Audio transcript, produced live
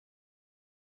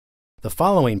The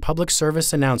following public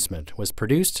service announcement was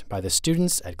produced by the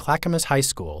students at Clackamas High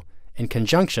School in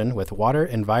conjunction with Water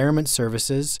Environment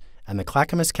Services and the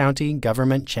Clackamas County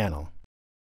Government Channel.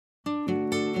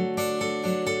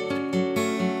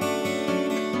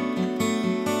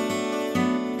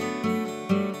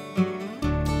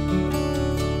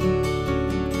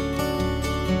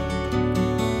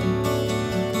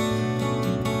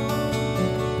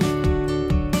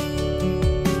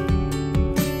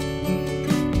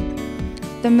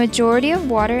 The majority of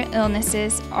water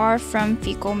illnesses are from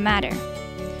fecal matter.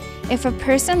 If a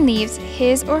person leaves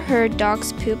his or her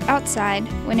dog's poop outside,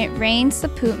 when it rains, the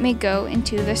poop may go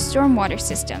into the stormwater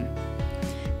system.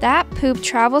 That poop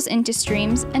travels into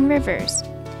streams and rivers.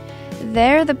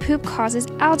 There, the poop causes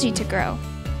algae to grow.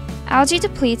 Algae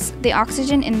depletes the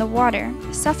oxygen in the water,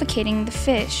 suffocating the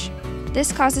fish.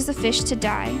 This causes the fish to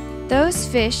die. Those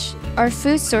fish are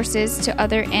food sources to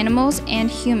other animals and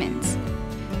humans.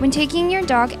 When taking your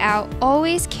dog out,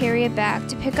 always carry a bag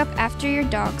to pick up after your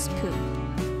dog's poop.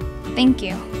 Thank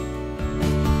you.